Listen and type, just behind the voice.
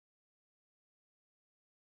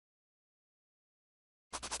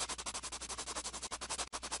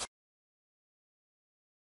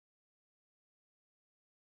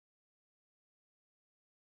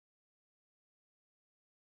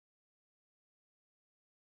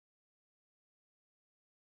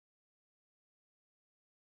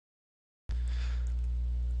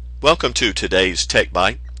Welcome to today's Tech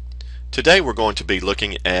Bite. Today we're going to be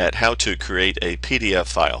looking at how to create a PDF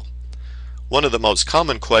file. One of the most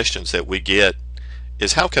common questions that we get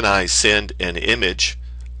is how can I send an image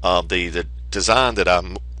of the design that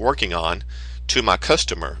I'm working on to my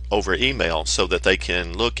customer over email so that they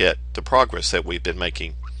can look at the progress that we've been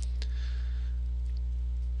making.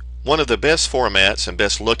 One of the best formats and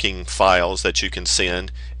best looking files that you can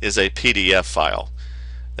send is a PDF file.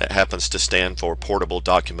 That happens to stand for Portable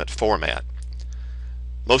Document Format.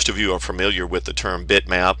 Most of you are familiar with the term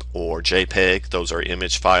bitmap or JPEG. Those are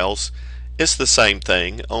image files. It's the same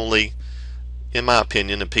thing, only in my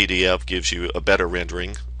opinion a PDF gives you a better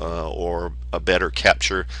rendering or a better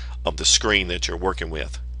capture of the screen that you're working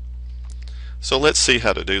with. So let's see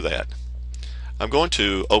how to do that. I'm going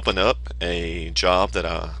to open up a job that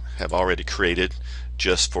I have already created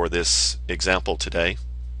just for this example today.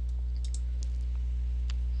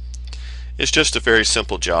 It's just a very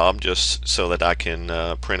simple job just so that I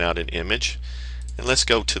can print out an image. And let's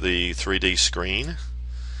go to the 3D screen,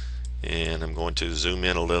 and I'm going to zoom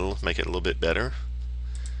in a little, make it a little bit better,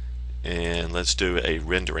 and let's do a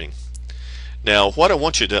rendering. Now what I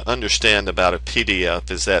want you to understand about a PDF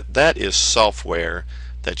is that that is software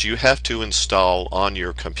that you have to install on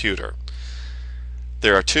your computer.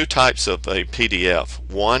 There are two types of a PDF.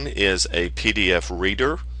 One is a PDF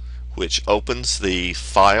Reader, which opens the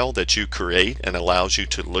file that you create and allows you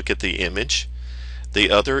to look at the image. The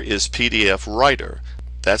other is PDF Writer.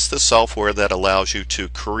 That's the software that allows you to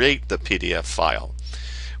create the PDF file.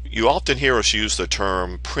 You often hear us use the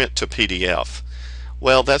term print to PDF.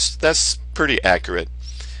 Well, that's pretty accurate.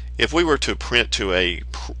 If we were to print to a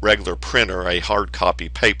regular printer, a hard copy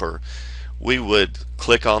paper, we would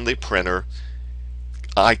click on the printer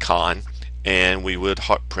icon and we would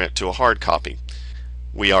print to a hard copy.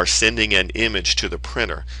 We are sending an image to the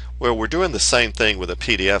printer. Well, we're doing the same thing with a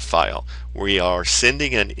PDF file. We are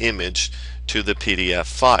sending an image to the PDF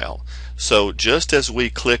file. So just as we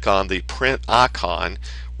click on the print icon,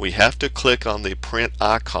 we have to click on the print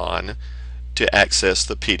icon to access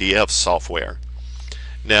the PDF software.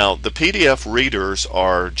 Now the PDF readers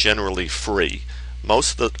are generally free.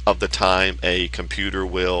 Most of the time a computer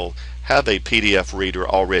will have a PDF reader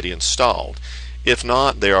already installed. If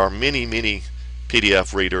not, there are many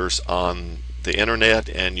PDF readers on the internet,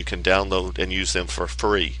 and you can download and use them for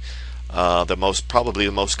free. Probably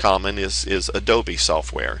the most common is Adobe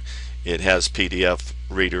software. It has PDF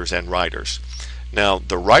readers and writers. Now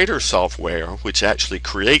the writer software, which actually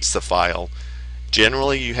creates the file,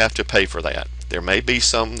 generally you have to pay for that. There may be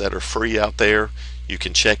some that are free out there. You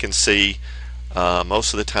can check and see.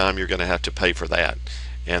 Most of the time you're going to have to pay for that,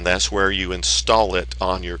 and that's where you install it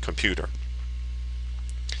on your computer.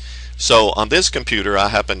 So on this computer I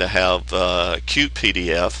happen to have Qt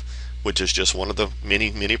PDF, which is just one of the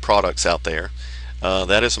many products out there.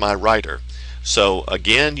 That is my writer. So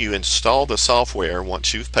again, you install the software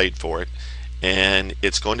once you've paid for it, and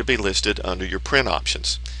it's going to be listed under your print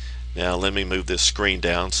options. Now let me move this screen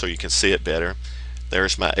down so you can see it better.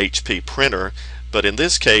 There's my HP printer, but in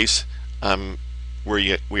this case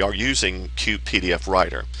we are using Qt PDF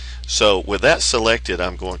Writer. So with that selected,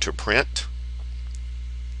 I'm going to print,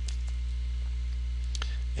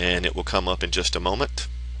 and it will come up in just a moment.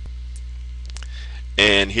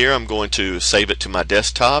 And here I'm going to save it to my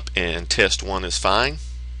desktop, and test 1 is fine.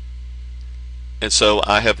 And so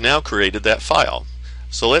I have now created that file.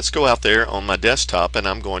 So let's go out there on my desktop and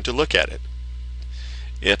I'm going to look at it.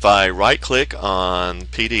 If I right click on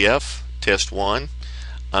PDF test 1,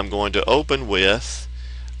 I'm going to open with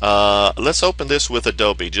let's open this with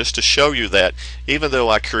Adobe, just to show you that even though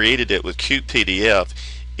I created it with Qt PDF,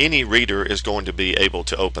 any reader is going to be able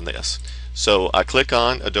to open this. So I click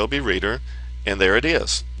on Adobe Reader, and there it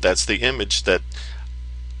is. That's the image that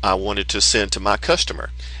I wanted to send to my customer.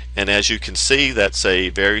 And as you can see, that's a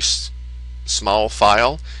very small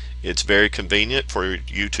file. It's very convenient for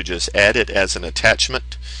you to just add it as an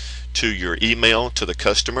attachment to your email to the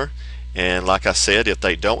customer. And like I said, if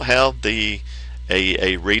they don't have a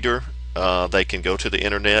reader, they can go to the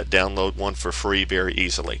internet, download one for free very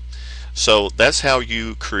easily. So that's how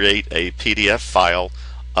you create a PDF file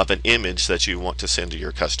of an image that you want to send to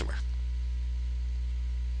your customer.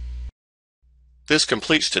 This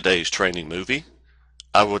completes today's training movie.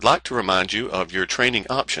 I would like to remind you of your training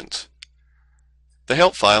options. The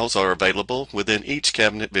help files are available within each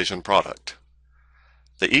Cabinet Vision product.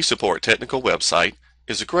 The eSupport technical website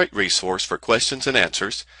is a great resource for questions and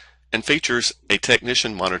answers and features a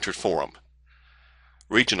technician monitored forum.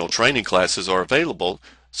 Regional training classes are available,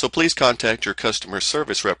 so please contact your customer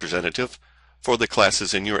service representative for the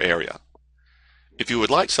classes in your area. If you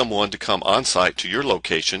would like someone to come on-site to your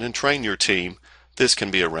location and train your team, this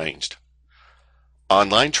can be arranged.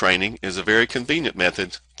 Online training is a very convenient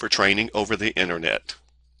method for training over the Internet.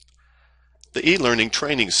 The e-learning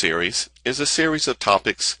training series is a series of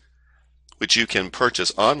topics which you can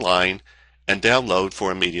purchase online and download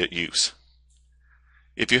for immediate use.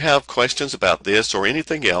 If you have questions about this or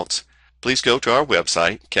anything else, please go to our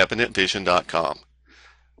website, cabinetvision.com.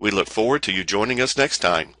 We look forward to you joining us next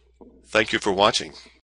time. Thank you for watching.